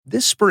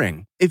This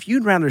spring, if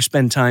you'd rather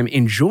spend time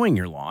enjoying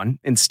your lawn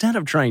instead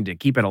of trying to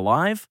keep it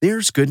alive,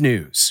 there's good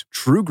news.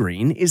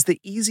 TruGreen is the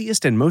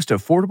easiest and most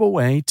affordable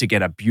way to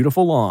get a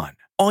beautiful lawn.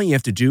 All you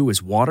have to do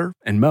is water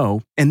and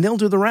mow, and they'll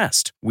do the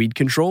rest. Weed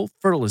control,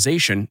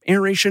 fertilization,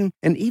 aeration,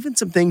 and even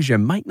some things you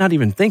might not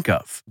even think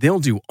of. They'll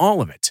do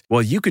all of it,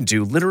 while you can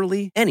do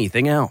literally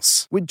anything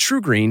else. With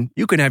TruGreen,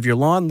 you can have your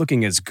lawn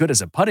looking as good as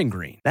a putting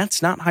green.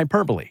 That's not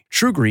hyperbole.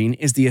 TruGreen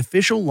is the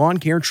official lawn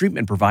care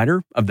treatment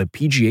provider of the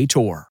PGA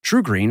Tour.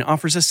 TruGreen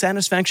offers a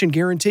satisfaction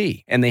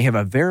guarantee, and they have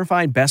a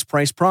verified best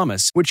price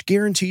promise, which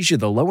guarantees you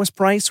the lowest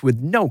price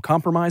with no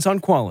compromise on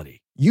quality.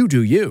 You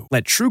do you.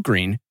 Let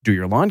TruGreen do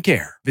your lawn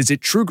care. Visit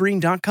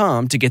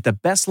TruGreen.com to get the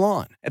best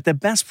lawn at the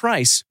best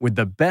price with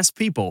the best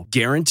people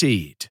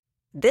guaranteed.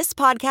 This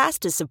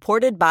podcast is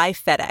supported by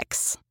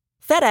FedEx.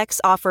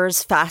 FedEx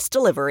offers fast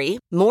delivery,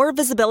 more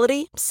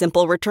visibility,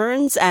 simple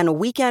returns, and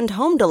weekend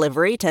home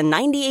delivery to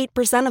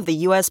 98% of the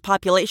U.S.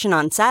 population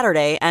on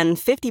Saturday and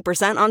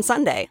 50% on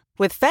Sunday.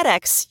 With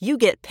FedEx, you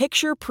get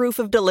picture proof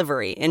of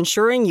delivery,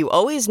 ensuring you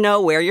always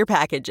know where your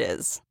package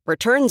is.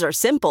 Returns are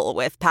simple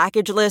with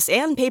packageless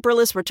and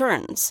paperless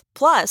returns.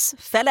 Plus,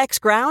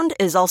 FedEx Ground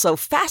is also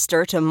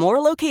faster to more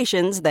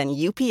locations than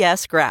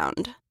UPS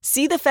Ground.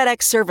 See the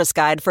FedEx service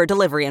guide for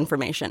delivery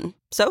information.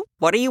 So,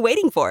 what are you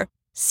waiting for?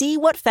 See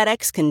what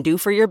FedEx can do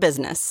for your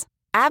business.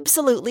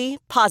 Absolutely,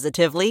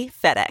 positively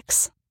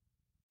FedEx.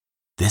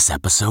 This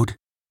episode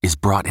is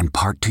brought in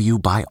part to you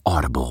by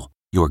Audible,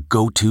 your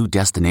go-to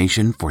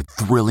destination for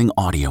thrilling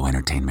audio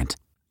entertainment.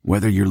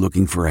 Whether you're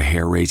looking for a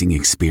hair-raising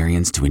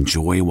experience to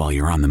enjoy while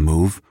you're on the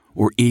move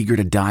or eager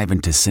to dive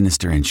into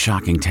sinister and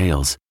shocking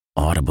tales,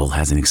 Audible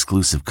has an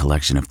exclusive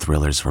collection of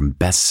thrillers from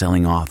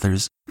best-selling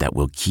authors that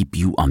will keep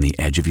you on the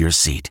edge of your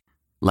seat.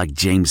 Like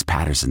James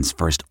Patterson's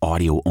first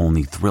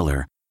audio-only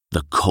thriller,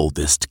 The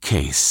Coldest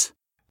Case.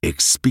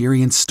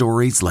 Experience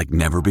stories like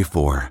never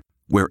before,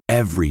 where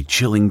every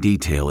chilling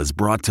detail is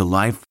brought to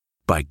life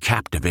by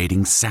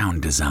captivating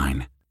sound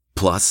design.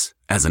 Plus,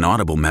 as an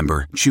Audible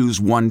member, choose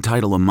one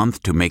title a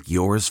month to make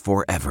yours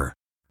forever.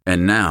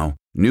 And now,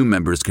 new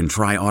members can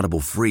try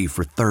Audible free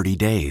for 30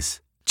 days.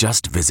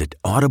 Just visit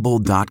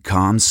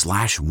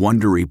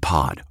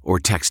audible.com/WonderyPod or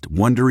text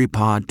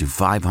WonderyPod to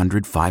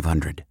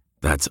 500-500.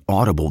 That's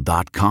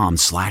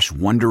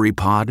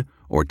audible.com/WonderyPod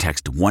or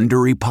text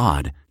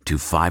WonderyPod to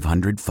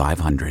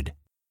 500-500.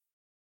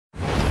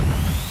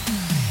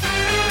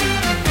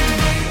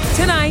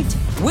 Tonight,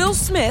 Will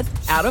Smith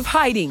out of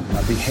hiding.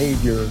 My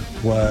behavior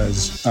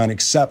was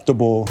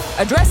unacceptable.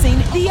 Addressing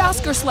the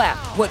Oscar slap,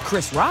 what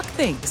Chris Rock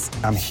thinks.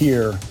 I'm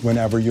here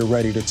whenever you're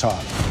ready to talk.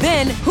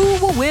 Then, who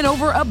will win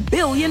over $1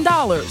 billion?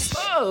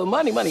 Oh,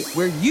 money.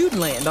 Where you'd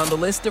land on the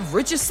list of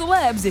richest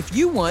celebs if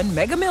you won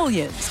Mega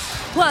Millions.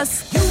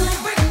 Plus,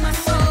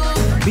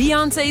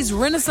 Beyonce's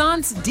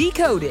Renaissance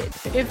decoded.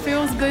 It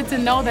feels good to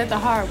know that the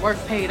hard work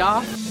paid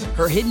off.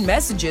 Her hidden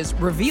messages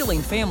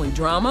revealing family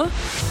drama.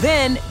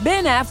 Then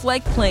Ben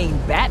Affleck playing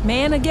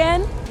Batman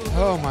again.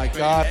 Oh my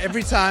God.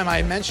 Every time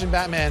I mention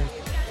Batman,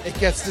 it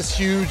gets this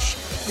huge,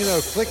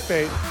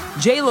 clickbait.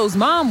 J-Lo's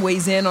mom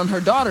weighs in on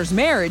her daughter's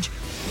marriage.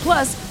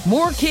 Plus,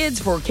 more kids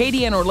for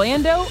Katie and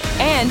Orlando.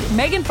 And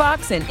Megan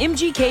Fox and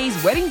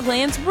MGK's wedding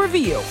plans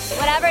revealed.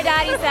 Whatever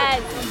Daddy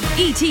says.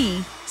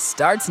 E.T.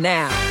 starts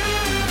now.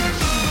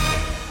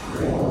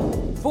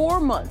 4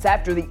 months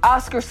after the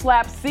Oscar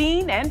slap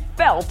seen and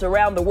felt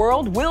around the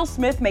world, Will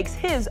Smith makes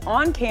his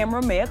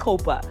on-camera mea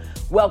culpa.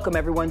 Welcome,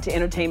 everyone, to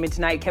Entertainment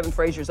Tonight. Kevin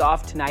Frazier's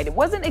off tonight. It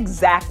wasn't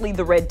exactly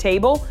the red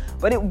table,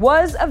 but it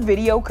was a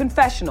video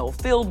confessional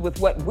filled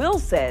with what Will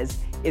says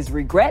is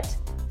regret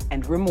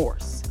and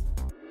remorse.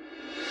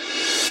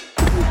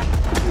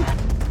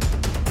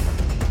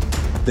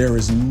 There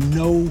is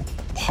no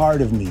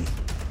part of me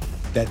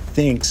that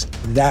thinks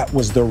that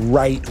was the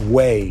right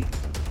way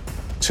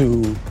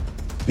to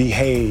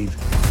behave.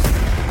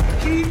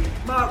 Keep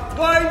my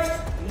wife's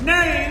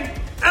name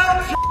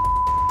out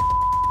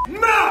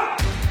your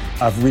mouth!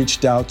 I've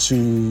reached out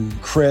to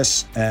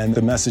Chris, and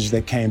the message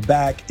that came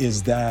back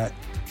is that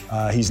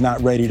he's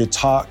not ready to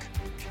talk,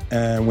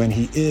 and when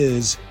he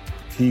is,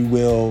 he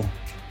will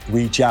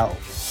reach out.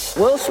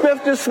 Will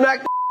Smith just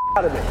smacked the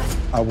out of me.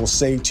 I will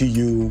say to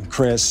you,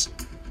 Chris,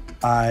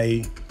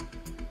 I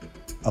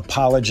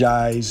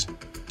apologize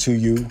to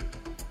you.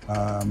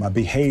 My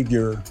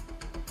behavior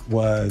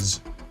was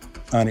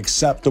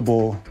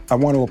unacceptable. I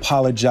want to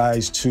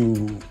apologize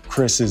to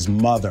Chris's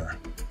mother.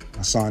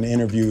 I saw an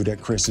interview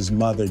that Chris's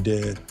mother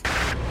did.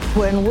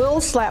 When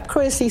Will slapped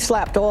Chris, he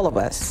slapped all of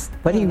us,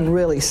 but he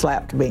really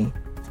slapped me.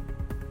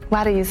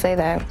 Why do you say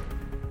that?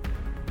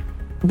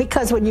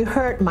 Because when you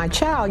hurt my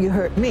child, you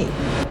hurt me.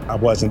 I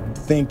wasn't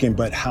thinking,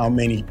 but how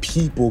many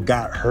people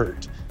got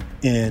hurt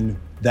in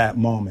that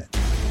moment.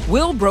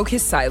 Will broke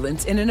his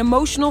silence in an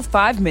emotional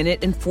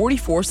 5-minute and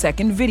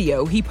 44-second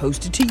video he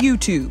posted to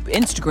YouTube,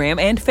 Instagram,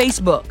 and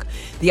Facebook.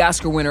 The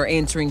Oscar winner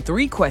answering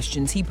 3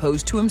 questions he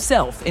posed to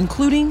himself,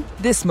 including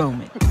this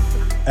moment.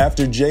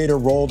 After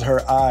Jada rolled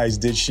her eyes,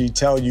 did she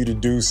tell you to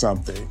do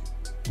something?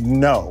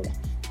 No.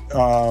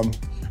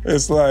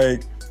 It's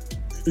like,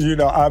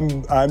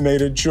 I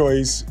made a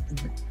choice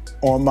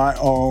on my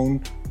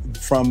own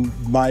from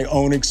my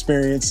own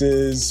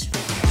experiences.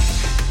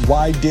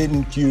 Why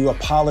didn't you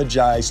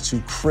apologize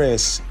to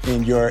Chris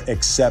in your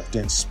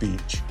acceptance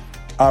speech?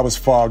 I was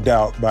fogged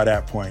out by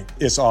that point.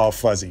 It's all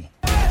fuzzy.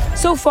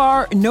 So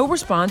far, no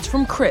response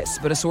from Chris,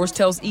 but a source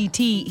tells ET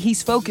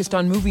he's focused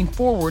on moving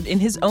forward in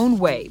his own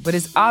way, but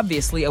is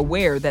obviously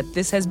aware that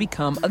this has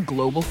become a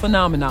global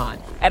phenomenon.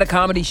 At a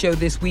comedy show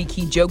this week,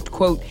 he joked,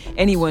 quote,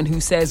 "Anyone who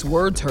says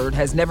words heard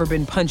has never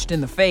been punched in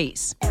the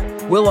face."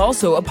 Will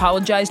also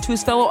apologized to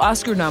his fellow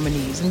Oscar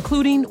nominees,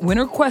 including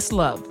winner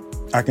Questlove.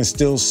 I can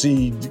still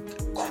see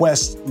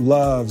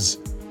Questlove's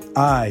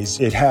eyes.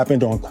 It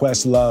happened on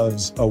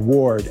Questlove's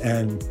award,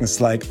 and it's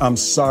like, I'm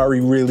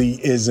sorry really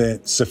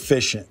isn't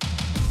sufficient.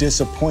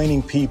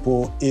 Disappointing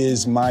people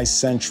is my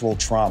central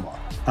trauma.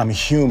 I'm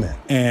human,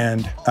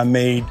 and I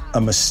made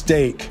a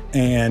mistake,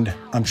 and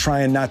I'm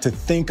trying not to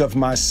think of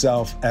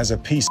myself as a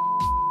piece of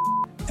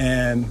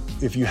and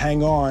if you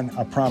hang on,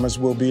 I promise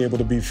we'll be able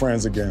to be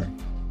friends again.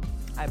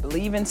 I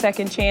believe in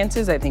second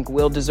chances. I think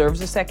Will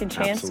deserves a second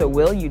chance. Absolutely. So,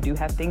 Will, you do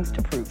have things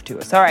to prove to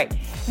us. All right,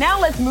 now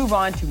let's move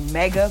on to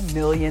Mega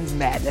Millions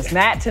Madness.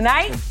 Matt,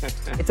 tonight,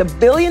 it's $1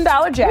 billion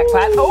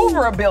jackpot,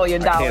 over $1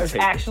 billion,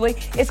 actually.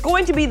 It's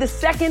going to be the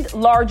second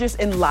largest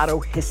in Lotto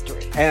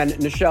history. And,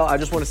 Nichelle, I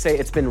just want to say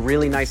it's been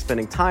really nice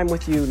spending time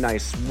with you,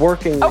 nice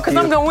working with you. Oh, because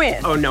I'm going to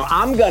win. Oh, no,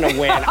 I'm going to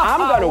win.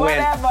 I'm going to win.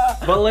 Whatever.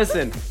 But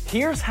listen,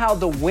 here's how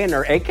the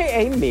winner,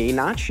 a.k.a. me,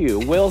 not you,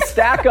 will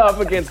stack up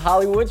against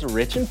Hollywood's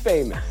rich and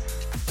famous.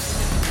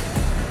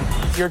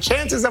 Your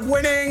chances of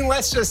winning,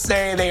 let's just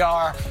say they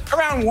are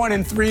around 1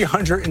 in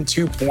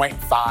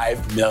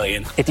 302.5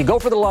 million. If you go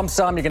for the lump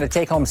sum, you're going to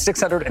take home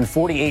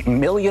 $648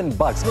 million.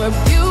 We're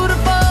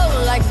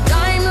beautiful like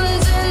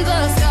diamonds in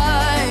the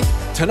sky.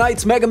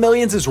 Tonight's Mega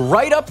Millions is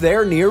right up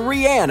there near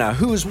Rihanna,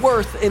 who's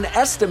worth an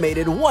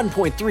estimated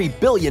 $1.3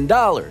 billion.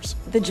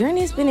 The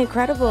journey's been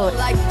incredible.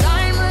 Like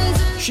diamonds.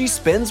 She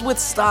spends with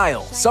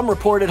style. Some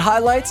reported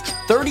highlights,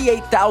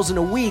 $38,000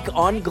 a week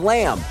on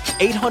glam,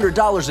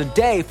 $800 a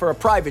day for a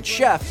private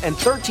chef, and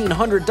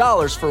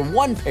 $1,300 for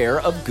one pair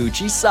of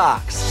Gucci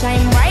socks.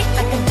 Shine bright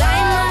like a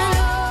diamond.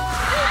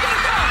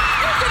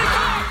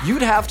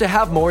 You'd have to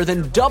have more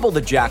than double the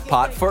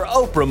jackpot for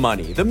Oprah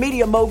money. The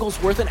media mogul's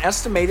worth an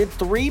estimated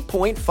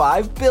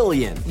 $3.5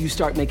 billion. You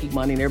start making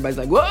money and everybody's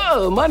like,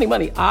 whoa, money,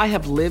 money. I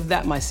have lived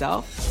that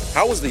myself.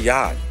 How was the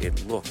yacht?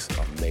 It looks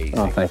amazing.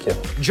 Oh, thank you.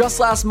 Just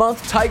last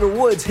month, Tiger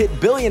Woods hit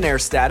billionaire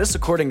status,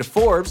 according to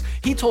Forbes.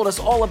 He told us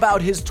all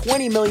about his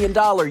 $20 million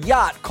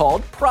yacht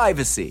called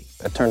Privacy.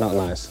 It turned out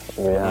nice.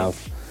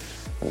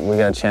 We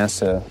got a chance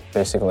to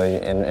basically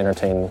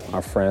entertain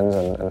our friends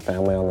and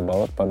family on the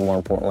boat, but more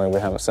importantly, we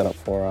have it set up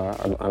for our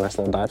nice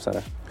little dive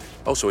center.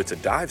 Oh, so it's a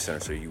dive center,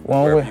 so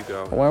wherever you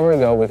go. Wherever we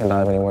go, we can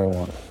dive anywhere we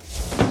want.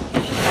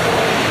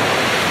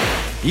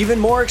 Even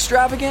more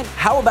extravagant?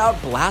 How about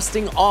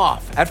blasting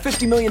off? At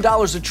 $50 million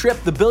a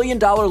trip, the $1 billion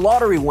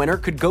lottery winner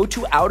could go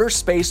to outer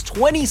space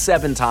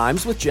 27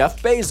 times with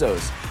Jeff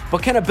Bezos.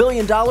 But can $1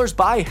 billion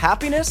buy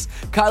happiness?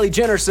 Kylie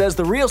Jenner says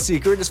the real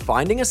secret is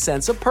finding a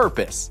sense of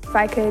purpose. If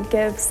I could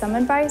give some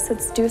advice,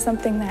 it's do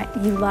something that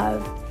you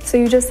love. So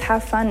you just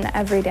have fun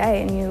every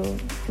day and you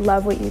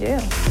love what you do.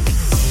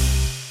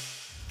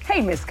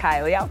 Hey, Miss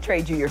Kylie, I'll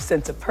trade you your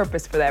sense of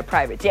purpose for that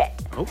private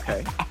jet.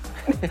 Okay.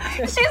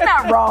 She's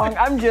not wrong.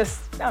 I'm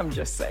just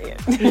saying.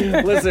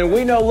 Listen,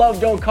 we know love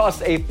don't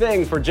cost a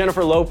thing for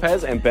Jennifer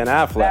Lopez and Ben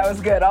Affleck. That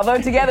was good.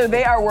 Although together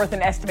they are worth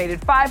an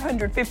estimated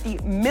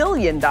 $550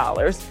 million.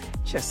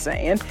 Just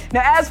saying.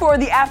 Now, as for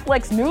the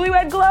Affleck's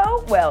newlywed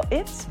glow, well,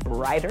 it's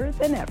brighter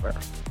than ever.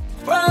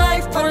 For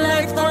life, for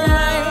life, for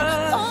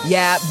life.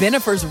 Yeah,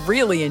 Bennifer's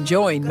really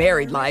enjoying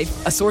married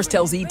life. A source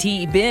tells ET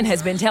Ben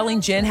has been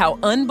telling Jen how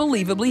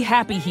unbelievably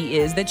happy he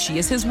is that she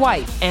is his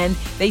wife, and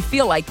they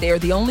feel like they're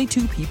the only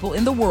two people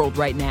in the world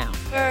right now.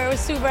 We're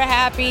super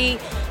happy.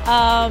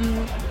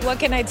 What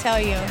can I tell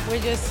you?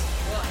 We're just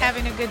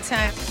having a good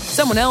time.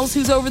 Someone else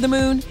who's over the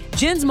moon?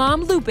 Jen's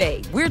mom,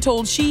 Lupe. We're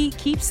told she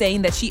keeps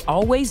saying that she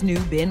always knew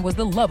Ben was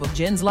the love of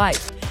Jen's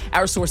life.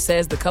 Our source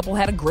says the couple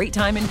had a great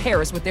time in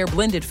Paris with their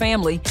blended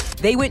family.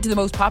 They went to the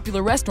most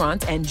popular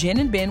restaurants, and Jen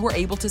and Ben were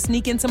able to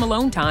sneak in some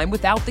alone time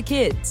without the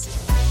kids.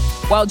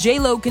 While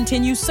J-Lo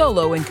continues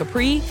solo in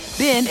Capri,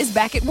 Ben is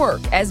back at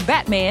work as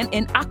Batman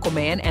in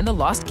Aquaman and the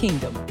Lost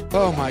Kingdom.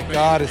 Oh my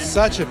God, it's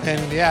such a pain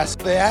in the ass.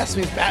 They asked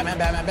me, Batman.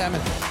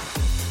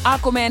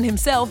 Aquaman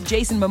himself,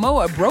 Jason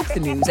Momoa, broke the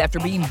news after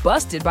being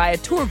busted by a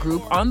tour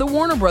group on the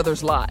Warner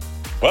Brothers lot.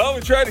 Well,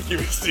 we tried to keep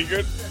it a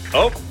secret.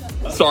 Oh,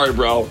 sorry,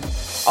 bro.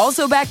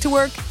 Also back to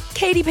work,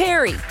 Katy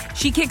Perry.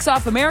 She kicks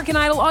off American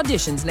Idol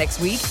auditions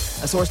next week.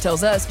 A source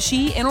tells us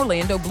she and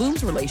Orlando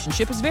Bloom's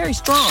relationship is very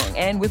strong,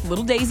 and with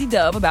little Daisy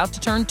Dove about to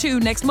turn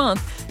 2 next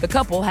month, the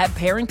couple have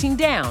parenting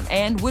down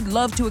and would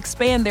love to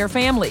expand their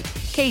family.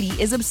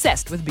 Katy is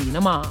obsessed with being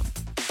a mom.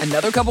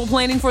 Another couple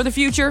planning for the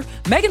future?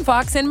 Megan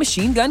Fox and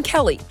Machine Gun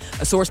Kelly.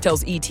 A source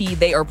tells ET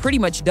they are pretty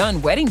much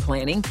done wedding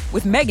planning,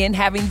 with Megan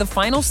having the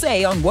final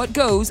say on what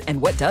goes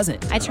and what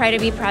doesn't. I try to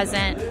be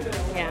present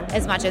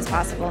as much as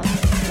possible.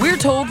 We're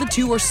told the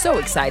two are so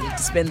excited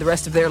to spend the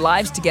rest of their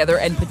lives together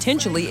and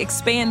potentially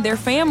expand their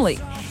family.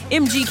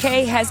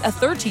 MGK has a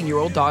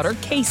 13-year-old daughter,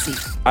 Casey.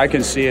 I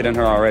can see it in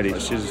her already.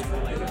 She's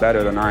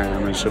better than I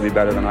am, and she'll be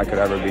better than I could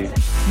ever be.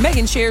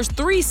 Megan shares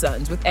 3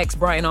 sons with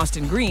ex-Brian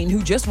Austin Green,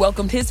 who just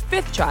welcomed his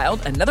 5th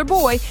child, another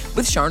boy,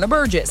 with Sharna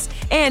Burgess.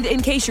 And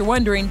in case you're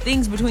wondering,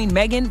 things between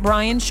Megan,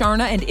 Brian,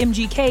 Sharna, and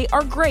MGK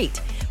are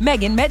great.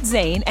 Megan met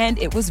Zayn, and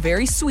it was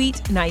very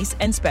sweet, nice,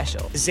 and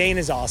special. Zayn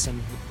is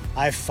awesome.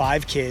 I have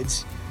 5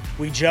 kids.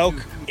 We joke,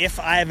 if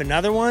I have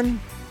another one,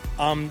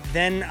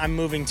 then I'm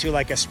moving to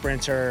like a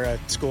Sprinter or a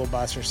school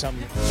bus or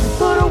something.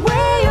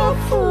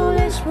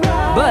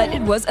 But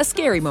it was a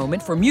scary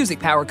moment for music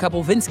power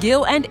couple Vince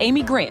Gill and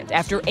Amy Grant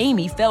after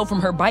Amy fell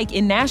from her bike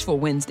in Nashville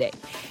Wednesday.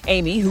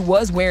 Amy, who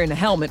was wearing a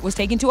helmet, was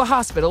taken to a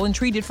hospital and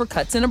treated for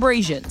cuts and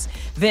abrasions.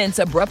 Vince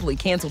abruptly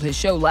canceled his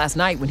show last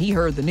night when he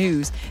heard the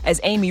news, as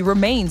Amy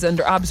remains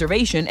under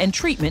observation and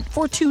treatment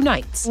for 2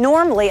 nights.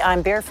 Normally,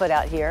 I'm barefoot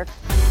out here.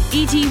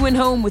 E.T. went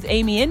home with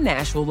Amy in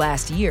Nashville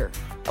last year.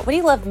 What do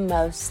you love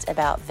most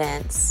about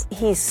Vince?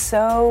 He's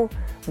so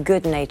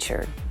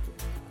good-natured.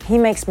 He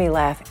makes me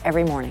laugh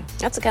every morning.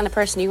 That's the kind of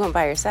person you want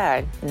by your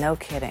side. No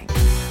kidding.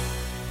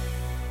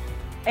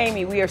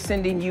 Amy, we are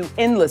sending you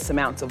endless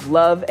amounts of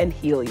love and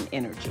healing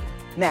energy.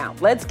 Now,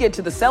 let's get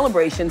to the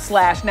celebration /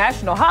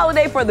 national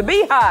holiday for the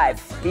Beehive.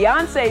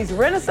 Beyonce's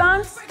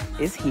Renaissance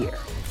is here.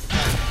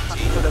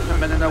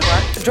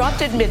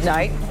 Dropped at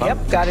midnight.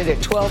 Yep, got it at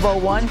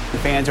 12:01.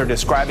 Fans are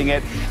describing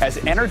it as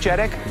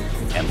energetic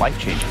and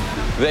life-changing.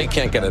 They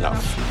can't get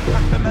enough.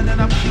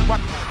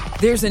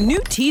 There's a new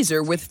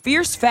teaser with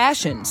fierce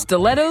fashion,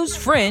 stilettos,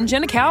 fringe,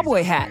 and a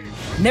cowboy hat.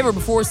 Never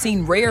before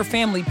seen rare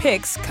family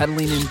pics,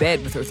 cuddling in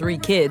bed with her 3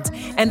 kids,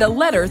 and a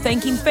letter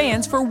thanking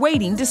fans for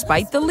waiting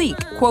despite the leak.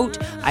 Quote,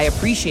 "I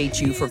appreciate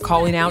you for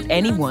calling out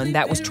anyone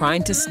that was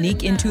trying to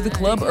sneak into the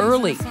club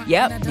early."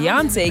 Yep,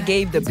 Beyonce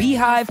gave the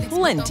Beehive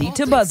plenty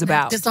to buzz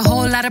about. There's a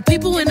whole lot of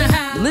people in the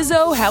house.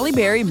 Lizzo, Halle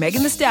Berry,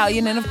 Megan Thee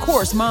Stallion, and of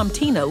course Mom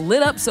Tina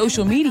lit up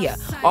social media,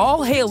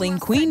 all hailing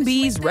Queen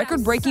Bee's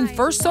record-breaking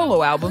first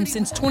solo album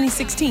since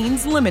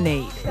 2016's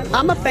Lemonade.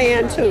 I'm a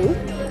fan too,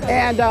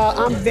 and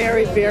I'm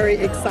very, very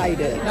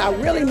excited. I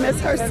really miss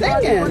her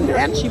singing,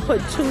 and she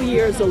put 2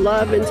 years of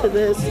love into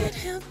this.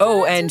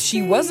 Oh, and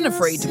she wasn't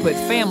afraid to put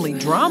family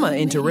drama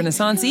into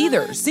Renaissance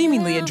either,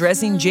 seemingly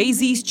addressing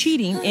Jay-Z's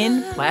cheating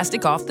in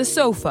Plastic Off the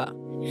Sofa.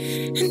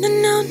 And I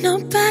know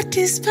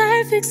nobody's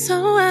perfect,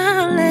 so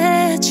I'll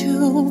let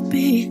you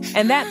be.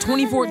 And that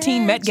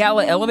 2014 Met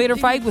Gala elevator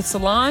fight with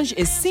Solange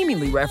is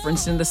seemingly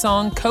referenced in the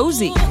song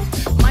Cozy.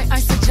 Might I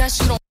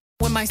suggest you don't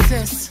with my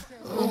sis,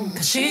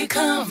 'cause she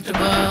comfortable.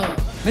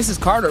 Mrs.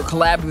 Carter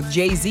collabed with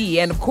Jay-Z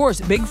and, of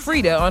course, Big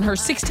Freedia on her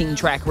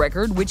 16-track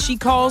record, which she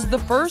calls the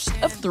first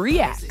of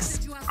 3 acts.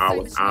 I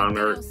was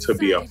honored to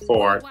be a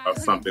part of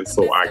something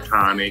so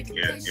iconic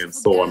and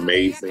so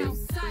amazing.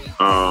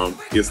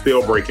 It's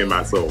still breaking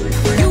my soul.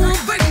 You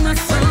won't break my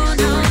soul,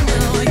 no,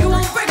 you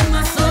won't break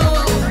my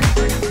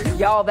soul.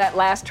 Y'all, that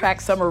last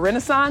track, Summer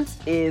Renaissance,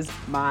 is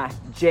my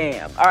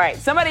jam. All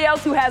right, somebody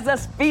else who has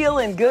us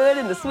feeling good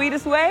in the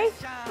sweetest way,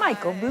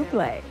 Michael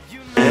Bublé.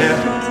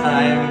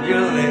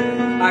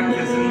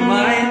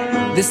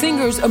 The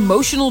singer's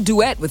emotional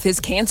duet with his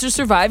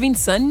cancer-surviving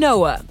son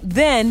Noah.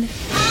 Then,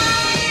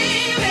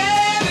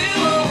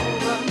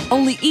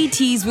 only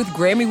ET's with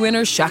Grammy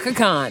winner Chaka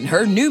Khan,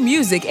 her new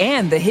music,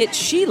 and the hit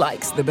she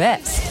likes the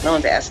best. No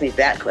one's asked me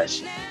that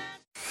question.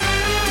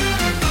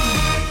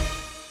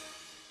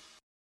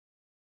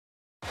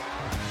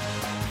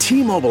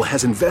 T-Mobile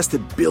has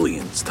invested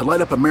billions to light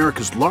up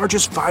America's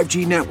largest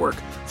 5G network,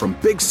 from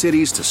big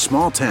cities to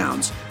small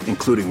towns,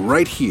 including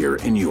right here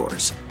in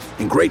yours.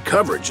 And great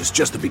coverage is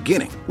just the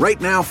beginning. Right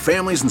now,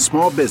 families and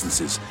small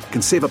businesses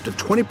can save up to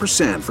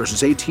 20%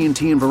 versus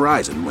AT&T and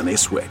Verizon when they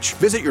switch.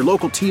 Visit your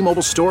local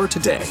T-Mobile store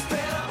today.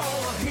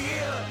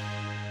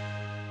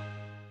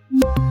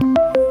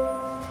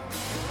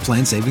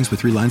 Plan savings with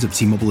 3 lines of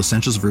T-Mobile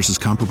Essentials versus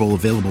comparable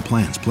available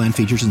plans. Plan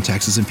features and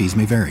taxes and fees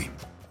may vary.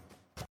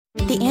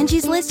 The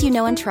Angie's List you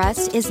know and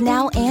trust is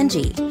now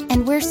Angie,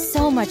 and we're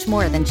so much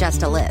more than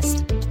just a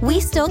list. We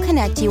still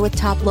connect you with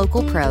top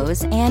local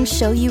pros and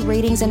show you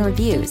ratings and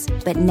reviews,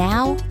 but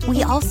now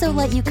we also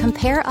let you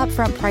compare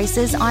upfront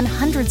prices on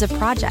hundreds of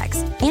projects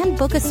and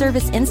book a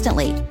service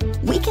instantly.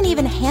 We can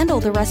even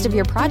handle the rest of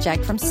your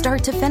project from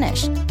start to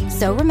finish.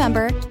 So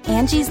remember,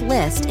 Angie's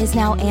List is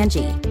now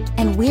Angie,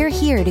 and we're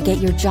here to get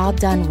your job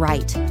done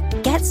right.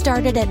 Get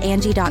started at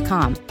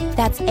Angie.com.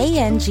 That's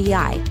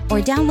ANGI, or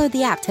download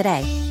the app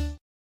today.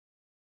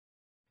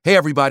 Hey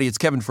everybody, it's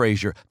Kevin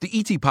Frazier. The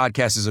ET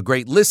Podcast is a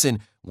great listen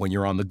when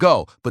you're on the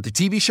go, but the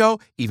TV show,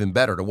 even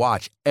better to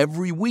watch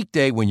every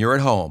weekday when you're at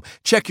home.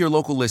 Check your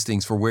local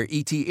listings for where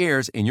ET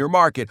airs in your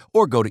market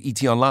or go to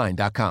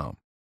etonline.com.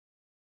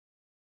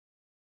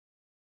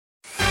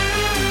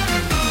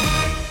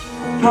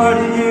 part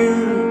of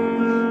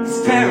you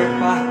is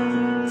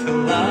terrified to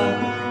love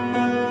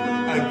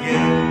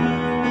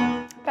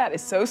again. That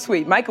is so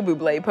sweet. Michael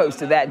Bublé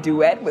posted that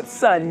duet with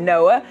son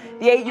Noah.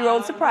 The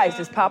 8-year-old surprised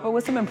his papa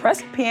with some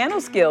impressive piano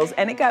skills,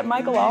 and it got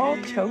Michael all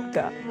choked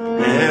up.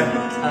 Every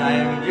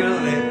time your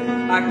lips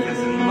are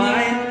kissing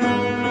mine.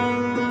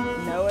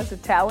 Noah's a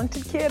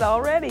talented kid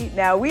already.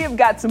 Now, we have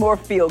got some more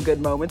feel-good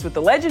moments with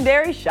the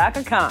legendary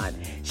Chaka Khan.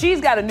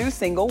 She's got a new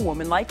single,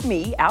 Woman Like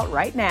Me, out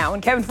right now,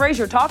 and Kevin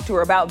Frazier talked to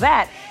her about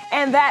that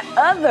and that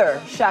other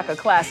Chaka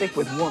classic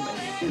with woman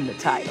in the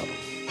title.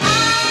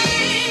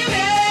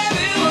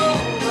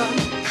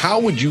 How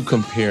would you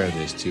compare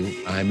this to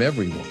I'm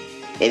Everyone?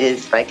 It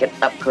is like an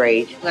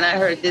upgrade. When I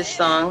heard this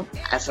song,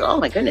 I said, oh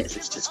my goodness,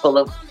 it's just full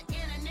of,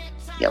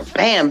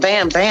 bam,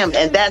 bam, bam.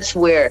 And that's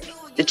where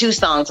the two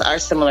songs are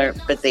similar,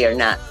 but they are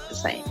not the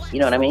same. You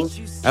know what I mean?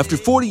 After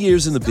 40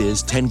 years in the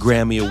biz, 10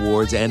 Grammy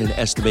Awards, and an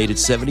estimated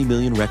 70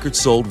 million records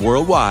sold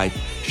worldwide,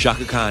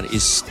 Chaka Khan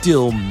is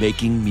still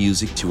making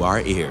music to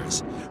our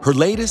ears. Her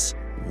latest,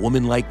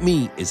 Woman Like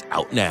Me, is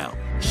out now.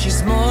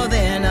 She's more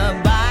than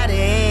a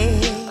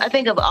body. I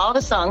think of all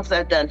the songs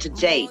I've done to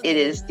date, it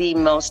is the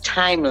most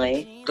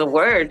timely. The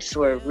words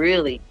were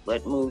really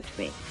what moved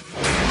me.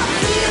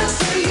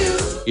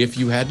 If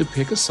you had to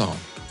pick a song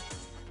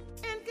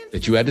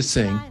that you had to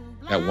sing,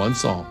 that one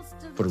song,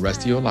 for the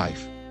rest of your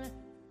life,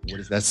 what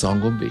is that song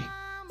going to be?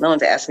 No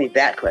one's asked me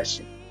that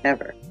question,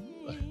 ever.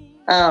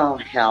 Oh,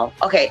 hell.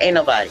 Okay, Ain't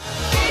Nobody.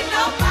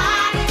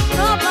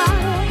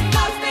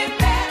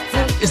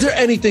 Is there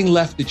anything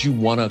left that you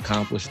want to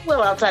accomplish?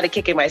 Well, outside of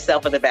kicking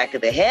myself in the back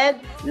of the head,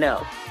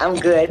 no, I'm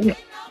good.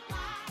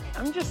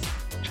 I'm just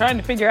trying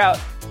to figure out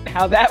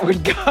how that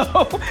would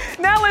go.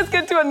 Now let's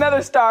get to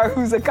another star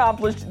who's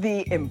accomplished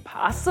the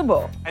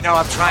impossible. I know,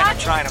 I'm trying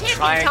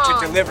to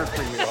deliver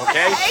for you,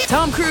 okay?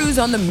 Tom Cruise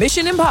on the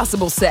Mission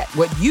Impossible set.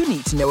 What you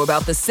need to know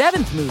about the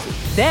 7th movie.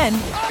 Then,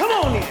 come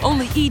on in.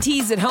 Only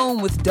ET's at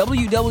home with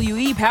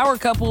WWE power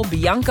couple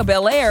Bianca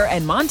Belair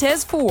and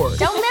Montez Ford.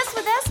 Don't mess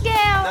with us,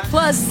 gal.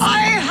 Plus, I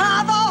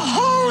have a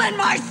hole in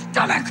my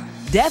stomach.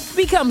 Death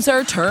Becomes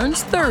Her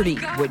turns 30.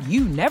 What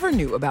you never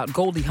knew about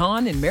Goldie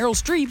Hawn and Meryl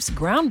Streep's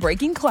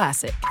groundbreaking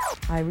classic.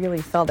 I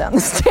really fell down the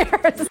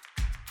stairs.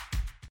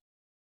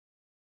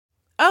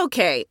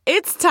 Okay,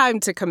 it's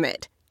time to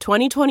commit.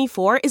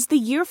 2024 is the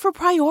year for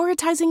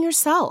prioritizing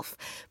yourself.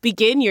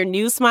 Begin your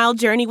new smile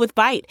journey with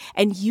Byte,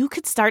 and you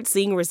could start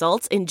seeing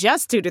results in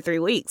just 2 to 3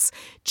 weeks.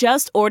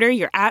 Just order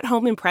your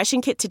at-home impression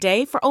kit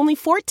today for only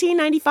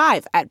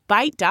 $14.95 at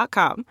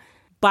Byte.com.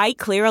 Byte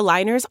Clear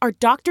aligners are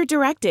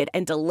doctor-directed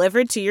and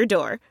delivered to your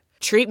door.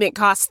 Treatment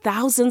costs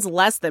thousands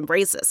less than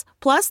braces.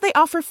 Plus, they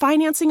offer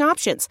financing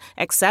options,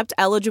 accept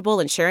eligible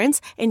insurance,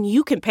 and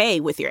you can pay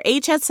with your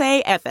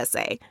HSA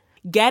FSA.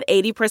 Get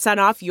 80%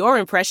 off your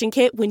impression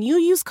kit when you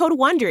use code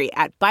WONDERY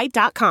at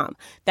Byte.com.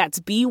 That's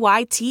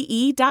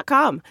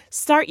BYTE.com.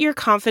 Start your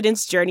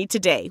confidence journey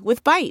today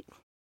with Byte.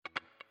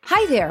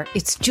 Hi there,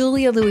 it's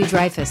Julia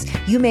Louis-Dreyfus.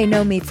 You may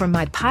know me from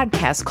my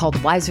podcast called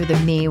Wiser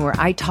Than Me, where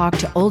I talk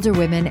to older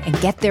women and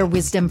get their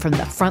wisdom from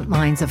the front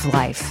lines of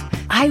life.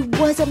 I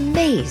was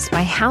amazed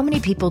by how many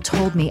people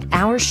told me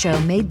our show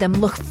made them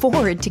look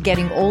forward to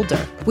getting older,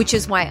 which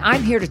is why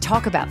I'm here to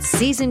talk about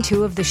Season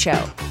 2 of the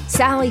show.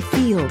 Sally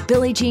Field,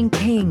 Billie Jean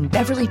King,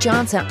 Beverly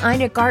Johnson,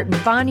 Ina Garten,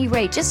 Bonnie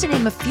Raitt, just to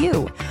name a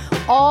few.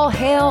 All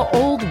hail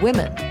old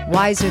women.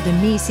 Wiser Than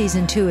Me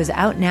Season 2 is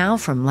out now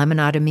from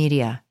Lemonada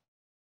Media.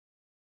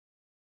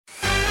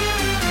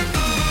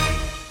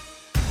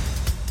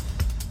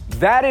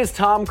 That is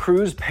Tom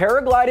Cruise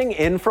paragliding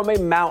in from a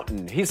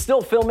mountain. He's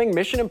still filming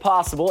Mission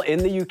Impossible in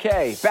the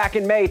UK. Back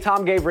in May,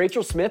 Tom gave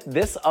Rachel Smith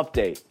this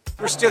update.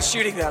 We're still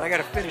shooting that. I got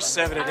to finish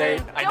 7 to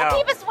 8. I know.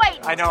 Don't keep us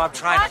waiting. I know. I'm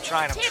trying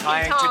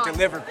to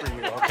deliver for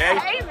you, okay?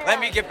 Let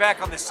me get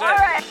back on the set. All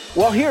right.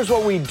 Well, here's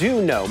what we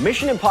do know.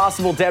 Mission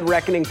Impossible Dead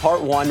Reckoning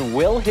Part 1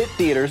 will hit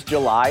theaters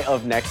July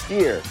of next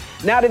year.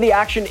 Now to the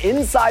action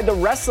inside the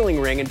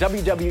wrestling ring and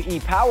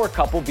WWE power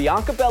couple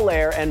Bianca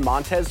Belair and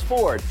Montez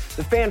Ford.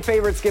 The fan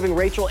favorites giving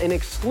Rachel an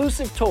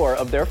exclusive tour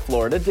of their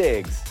Florida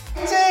digs.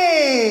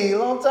 Hey,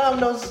 long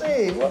time no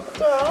see. What's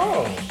going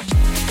on?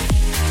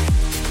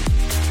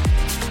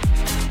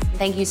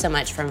 Thank you so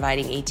much for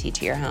inviting ET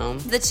to your home.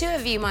 The two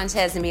of you,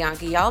 Montez and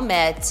Bianca, y'all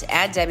met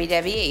at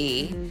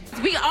WWE.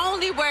 Mm-hmm. We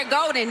only wear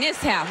gold in this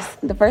house.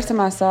 The first time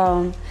I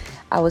saw him,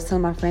 I was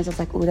telling my friends, I was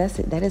like, ooh, that's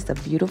it. That is a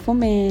beautiful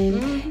man.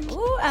 Mm-hmm.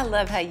 Ooh, I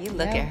love how you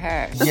look at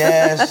her.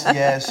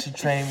 Yes, she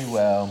trained me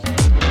well.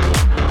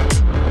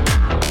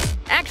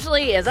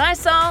 Actually, as I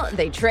saw,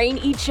 they train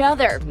each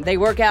other. They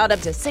work out up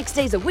to 6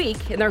 days a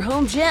week in their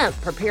home gym,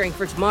 preparing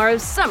for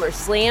tomorrow's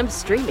SummerSlam,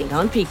 streaming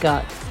on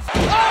Peacock.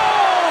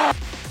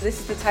 This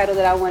is the title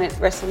that I won at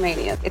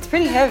WrestleMania. It's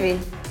pretty heavy.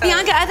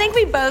 Bianca, I think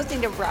we both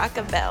need to rock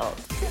a belt.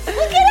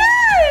 Look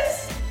at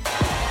us!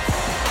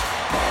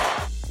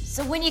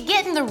 So when you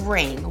get in the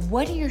ring,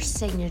 what are your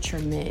signature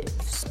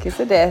moves?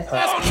 Kiss of death.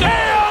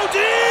 K.O.D.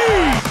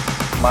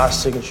 My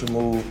signature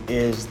move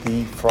is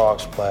the frog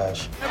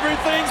splash.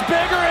 Everything's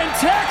bigger in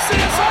Texas.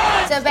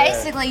 So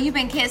basically, you've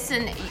been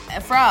kissing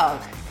a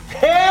frog.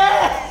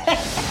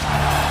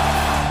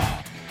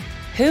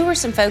 Who are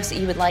some folks that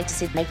you would like to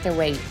see make their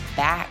way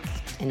back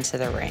into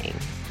the ring?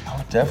 I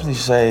would definitely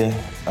say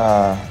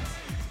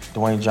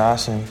Dwayne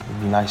Johnson.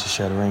 It'd be nice to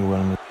share the ring with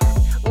him.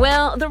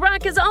 Well, The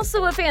Rock is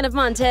also a fan of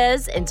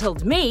Montez and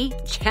told me,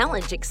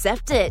 challenge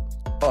accepted.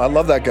 Oh, I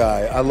love that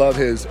guy. I love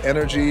his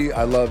energy.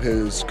 I love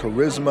his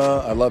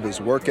charisma. I love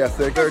his work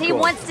ethic. Because he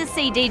wants to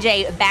see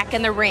DJ back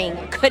in the ring.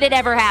 Could it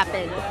ever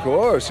happen? Of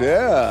course,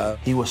 yeah.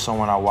 He was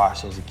someone I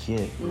watched as a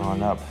kid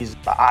growing up. He's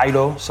an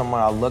idol, someone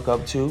I look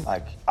up to.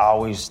 Like, I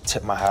always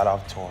tip my hat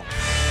off to him.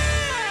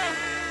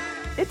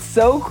 It's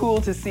so cool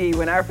to see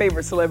when our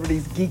favorite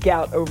celebrities geek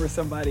out over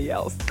somebody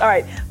else. All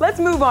right, let's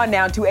move on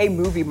now to a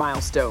movie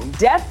milestone.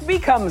 Death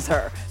Becomes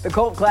Her. The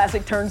cult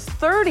classic turns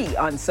 30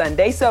 on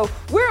Sunday, so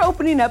we're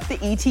opening up the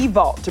ET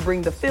vault to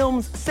bring the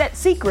film's set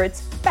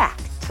secrets back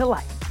to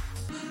life.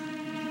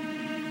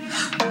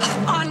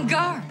 On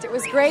guard. It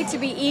was great to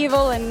be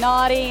evil and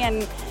naughty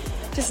and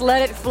just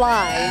let it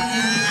fly.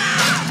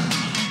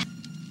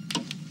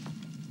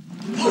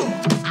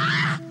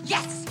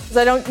 Yes! Because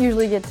I don't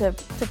usually get to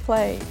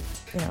play,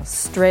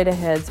 straight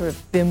ahead sort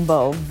of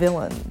bimbo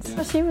villains. Yeah.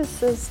 So she was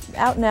this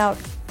out and out,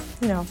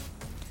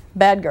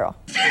 bad girl.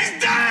 She's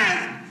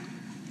dead!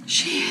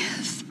 She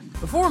is.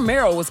 Before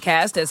Meryl was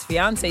cast as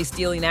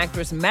fiancé-stealing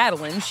actress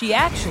Madeline, she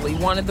actually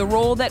wanted the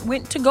role that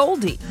went to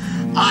Goldie.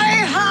 I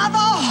have a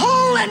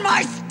hole in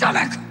my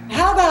stomach!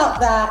 How about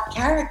that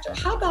character?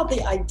 How about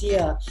the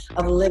idea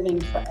of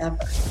living forever?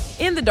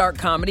 In the dark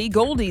comedy,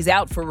 Goldie's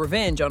out for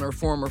revenge on her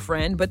former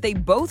friend, but they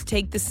both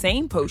take the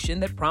same potion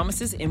that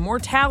promises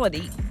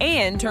immortality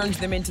and turns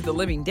them into the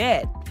living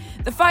dead.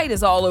 The fight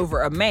is all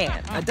over a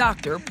man, a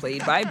doctor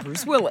played by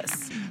Bruce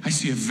Willis. I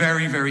see a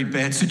very, very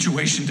bad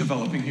situation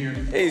developing here.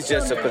 He's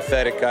just a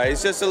pathetic guy.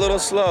 He's just a little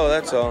slow,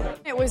 that's all.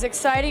 It was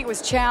exciting, it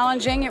was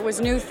challenging, it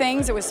was new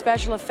things, it was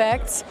special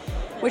effects,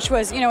 which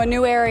was, a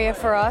new area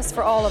for us,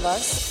 for all of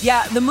us.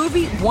 Yeah, the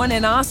movie won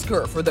an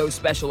Oscar for those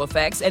special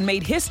effects and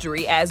made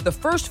history as the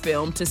first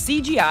film to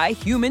CGI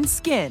human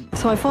skin.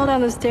 So I fall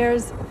down the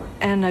stairs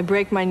and I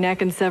break my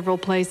neck in several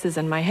places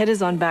and my head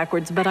is on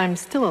backwards, but I'm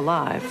still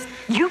alive.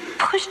 You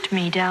pushed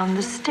me down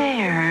the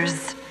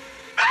stairs.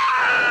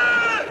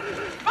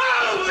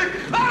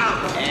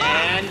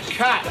 And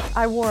cut.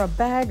 I wore a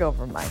bag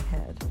over my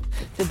head.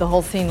 Did the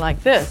whole scene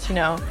like this,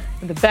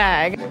 with the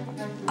bag.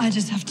 I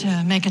just have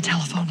to make a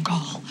telephone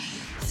call.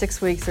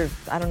 6 weeks or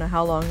I don't know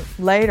how long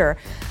later,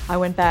 I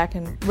went back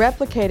and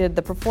replicated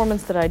the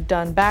performance that I'd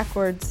done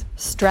backwards,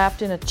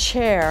 strapped in a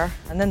chair,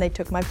 and then they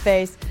took my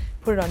face,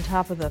 put it on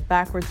top of the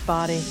backwards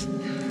body.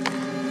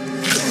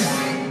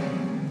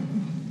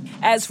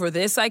 As for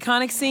this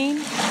iconic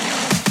scene,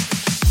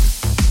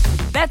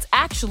 that's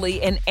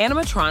actually an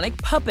animatronic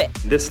puppet.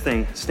 This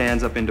thing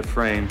stands up into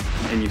frame,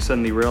 and you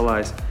suddenly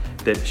realize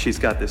that she's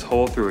got this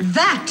hole through it.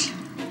 That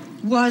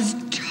was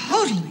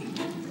totally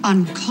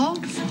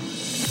uncalled for.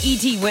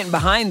 E.T. went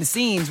behind the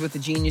scenes with the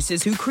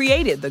geniuses who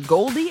created the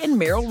Goldie and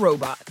Meryl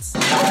robots.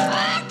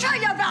 I'll tell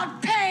you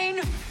about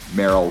pain.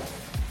 Meryl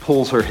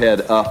pulls her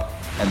head up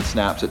and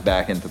snaps it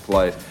back into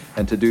place.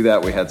 And to do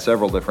that, we had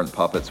several different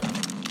puppets.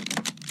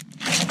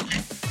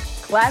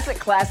 Classic,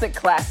 classic,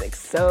 classic.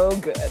 So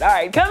good. All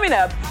right, coming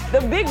up, the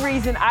big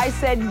reason I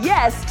said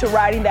yes to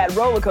riding that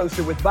roller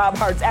coaster with Bob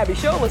Hart's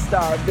Abishola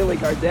star, Billy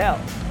Gardell.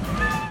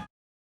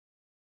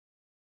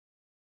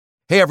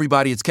 Hey,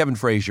 everybody, it's Kevin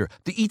Frazier.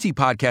 The ET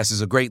Podcast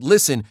is a great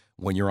listen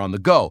when you're on the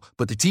go,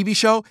 but the TV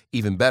show,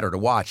 even better to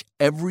watch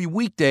every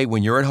weekday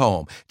when you're at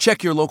home.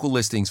 Check your local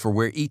listings for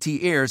where ET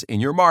airs in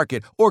your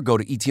market or go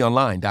to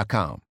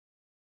etonline.com.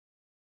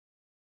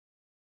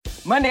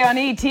 Monday on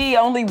ET,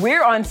 only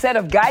we're on set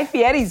of Guy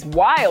Fieri's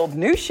wild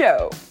new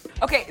show.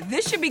 Okay,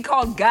 this should be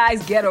called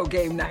Guy's Ghetto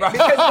Game Night,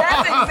 because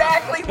that's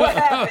exactly what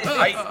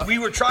happened. We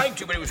were trying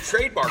to, but it was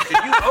trademarked,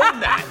 and you own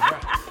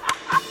that.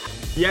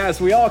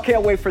 Yes, we all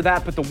can't wait for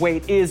that, but the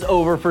wait is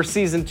over for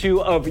season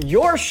 2 of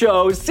your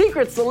show,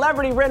 Secret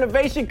Celebrity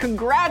Renovation.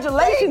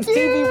 Congratulations,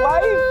 TV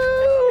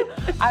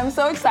wife. I'm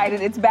so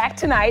excited. It's back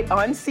tonight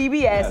on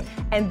CBS,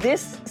 and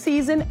this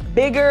season,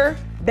 bigger,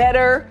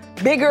 better,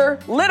 bigger,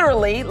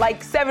 literally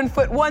like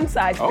 7'1"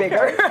 size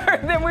bigger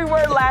than we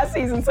were last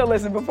season. So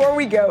listen, before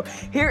we go,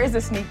 here is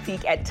a sneak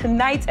peek at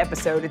tonight's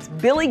episode. It's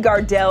Billy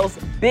Gardell's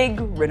big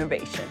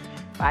renovation.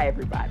 Bye,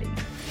 everybody.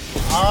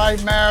 All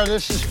right, Mara,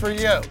 this is for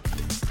you.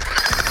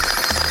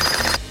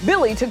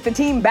 Billy took the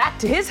team back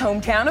to his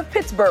hometown of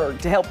Pittsburgh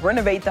to help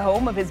renovate the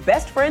home of his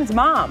best friend's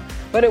mom.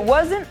 But it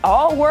wasn't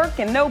all work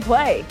and no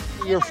play.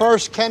 Your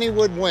first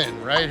Kennywood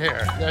win right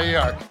here. There you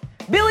are.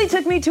 Billy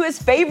took me to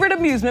his favorite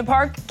amusement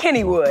park,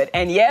 Kennywood.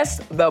 And yes,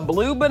 the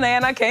blue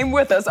banana came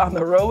with us on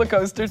the roller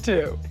coaster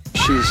too.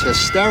 She's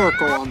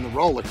hysterical on the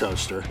roller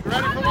coaster.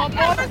 Ready for one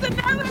more?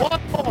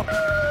 One more.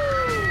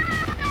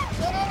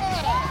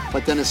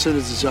 But then as soon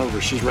as it's over,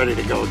 she's ready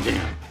to go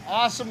again.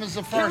 Awesome as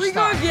the first time. Can we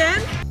go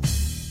again?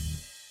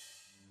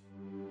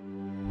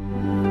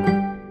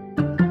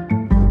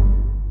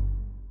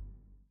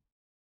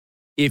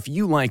 If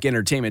you like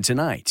Entertainment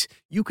Tonight,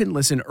 you can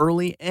listen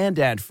early and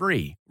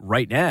ad-free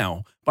right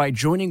now by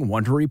joining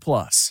Wondery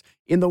Plus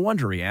in the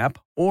Wondery app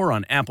or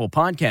on Apple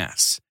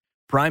Podcasts.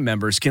 Prime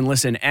members can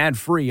listen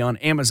ad-free on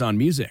Amazon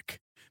Music.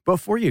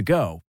 Before you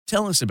go,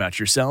 tell us about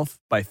yourself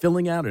by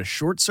filling out a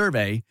short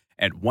survey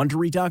at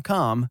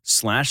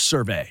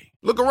Wondery.com/survey.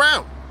 Look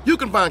around. You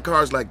can find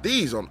cars like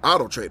these on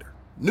AutoTrader.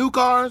 New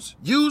cars,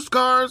 used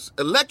cars,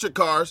 electric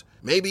cars,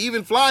 maybe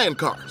even flying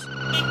cars.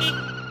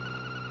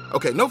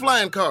 Okay, no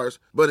flying cars,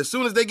 but as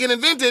soon as they get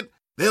invented,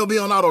 they'll be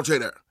on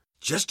AutoTrader.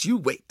 Just you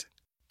wait.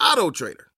 AutoTrader.